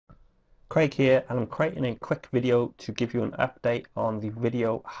Craig here, and I'm creating a quick video to give you an update on the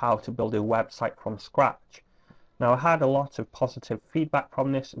video how to build a website from scratch. Now, I had a lot of positive feedback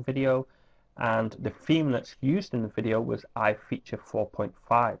from this video, and the theme that's used in the video was iFeature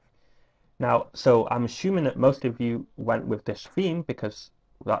 4.5. Now, so I'm assuming that most of you went with this theme because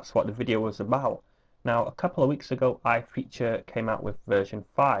that's what the video was about. Now, a couple of weeks ago, iFeature came out with version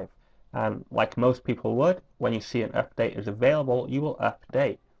 5, and like most people would, when you see an update is available, you will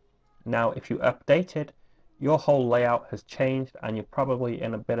update. Now, if you update it, your whole layout has changed and you're probably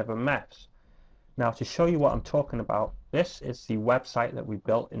in a bit of a mess. Now, to show you what I'm talking about, this is the website that we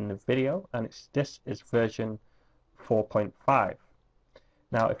built in the video, and this is version 4.5.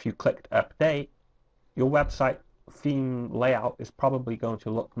 Now, if you clicked update, your website theme layout is probably going to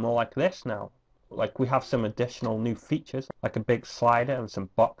look more like this now. Like, we have some additional new features, like a big slider and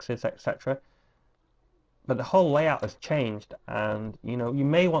some boxes, etc. But the whole layout has changed, and you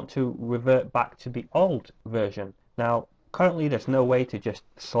may want to revert back to the old version. Now, currently there's no way to just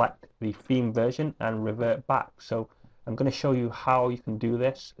select the theme version and revert back, so I'm going to show you how you can do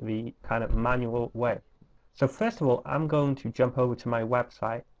this the kind of manual way. So first of all, I'm going to jump over to my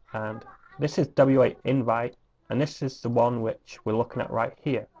website, and this is W8 Invite, and this is the one which we're looking at right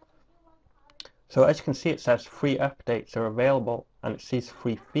here. So as you can see, it says free updates are available, and it says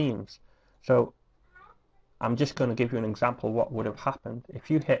free themes. So I'm just going to give you an example of what would have happened. If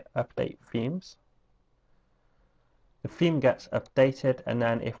you hit update themes, the theme gets updated, and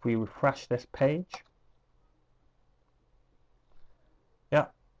then if we refresh this page, yeah,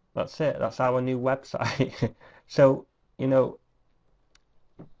 that's it. That's our new website. So,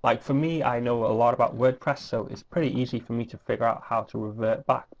 like for me, I know a lot about WordPress, so it's pretty easy for me to figure out how to revert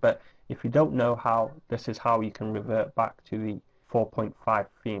back. But if you don't know how, this is how you can revert back to the 4.5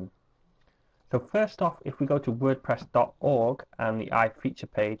 theme. So first off, if we go to wordpress.org and the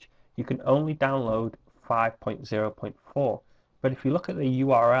iFeature page, you can only download 5.0.4. But if you look at the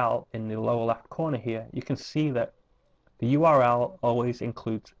URL in the lower left corner here, you can see that the URL always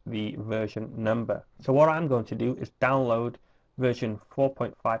includes the version number. So what I'm going to do is download version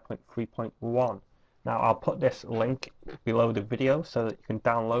 4.5.3.1. Now, I'll put this link below the video so that you can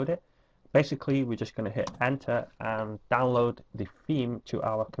download it. Basically, we're just going to hit enter and download the theme to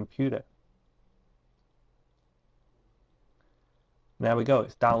our computer. There we go,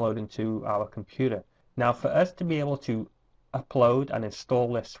 it's downloading to our computer. Now, for us to be able to upload and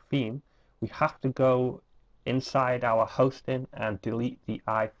install this theme, we have to go inside our hosting and delete the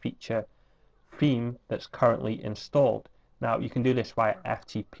iFeature theme that's currently installed. Now, you can do this via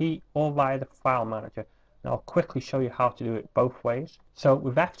FTP or via the file manager. Now, I'll quickly show you how to do it both ways. So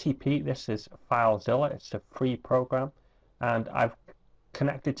with FTP, this is FileZilla. It's a free program, and I've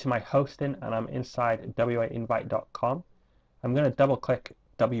connected to my hosting, and I'm inside w8invite.com. I'm going to double click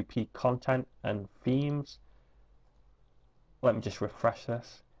WP content and themes. Let me just refresh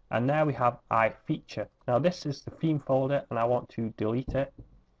this. And there we have iFeature. Now this is the theme folder, and I want to delete it.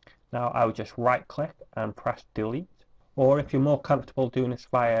 Now I would just right click and press delete. Or if you're more comfortable doing this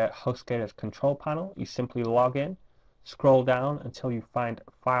via HostGator's control panel, you simply log in, scroll down until you find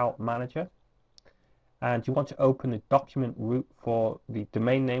File Manager. And you want to open the document root for the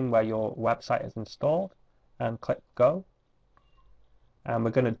domain name where your website is installed, and click Go. And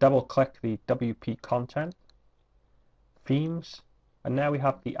we're going to double click the WP content, themes, and now we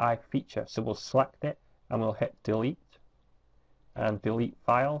have the iFeature. So we'll select it and we'll hit delete and delete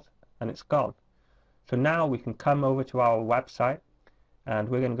files, and it's gone. So now we can come over to our website, and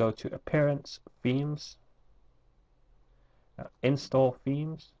we're going to go to Appearance, Themes, Install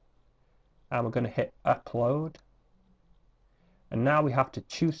Themes, and we're going to hit Upload. And now we have to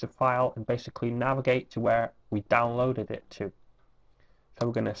choose the file and basically navigate to where we downloaded it to. So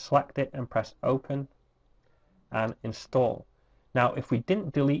we're going to select it and press open and install. Now, if we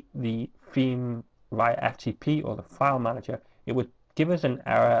didn't delete the theme via FTP or the file manager, it would give us an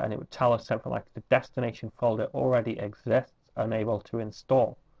error, and it would tell us something like the destination folder already exists, unable to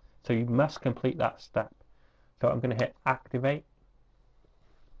install. So you must complete that step. So I'm going to hit activate.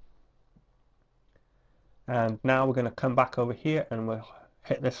 And now we're going to come back over here and we'll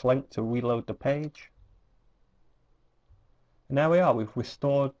hit this link to reload the page. And there we are, we've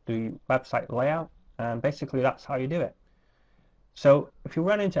restored the website layout, and basically that's how you do it. So if you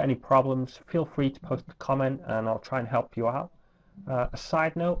run into any problems, feel free to post a comment and I'll try and help you out. A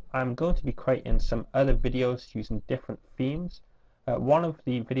side note, I'm going to be creating some other videos using different themes. One of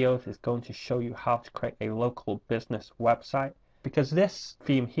the videos is going to show you how to create a local business website, because this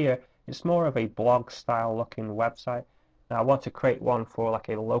theme here is more of a blog style looking website. Now I want to create one for like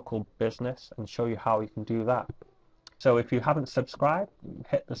a local business and show you how you can do that. So if you haven't subscribed,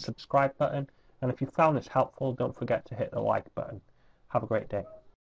 hit the subscribe button, and if you found this helpful, don't forget to hit the like button. Have a great day.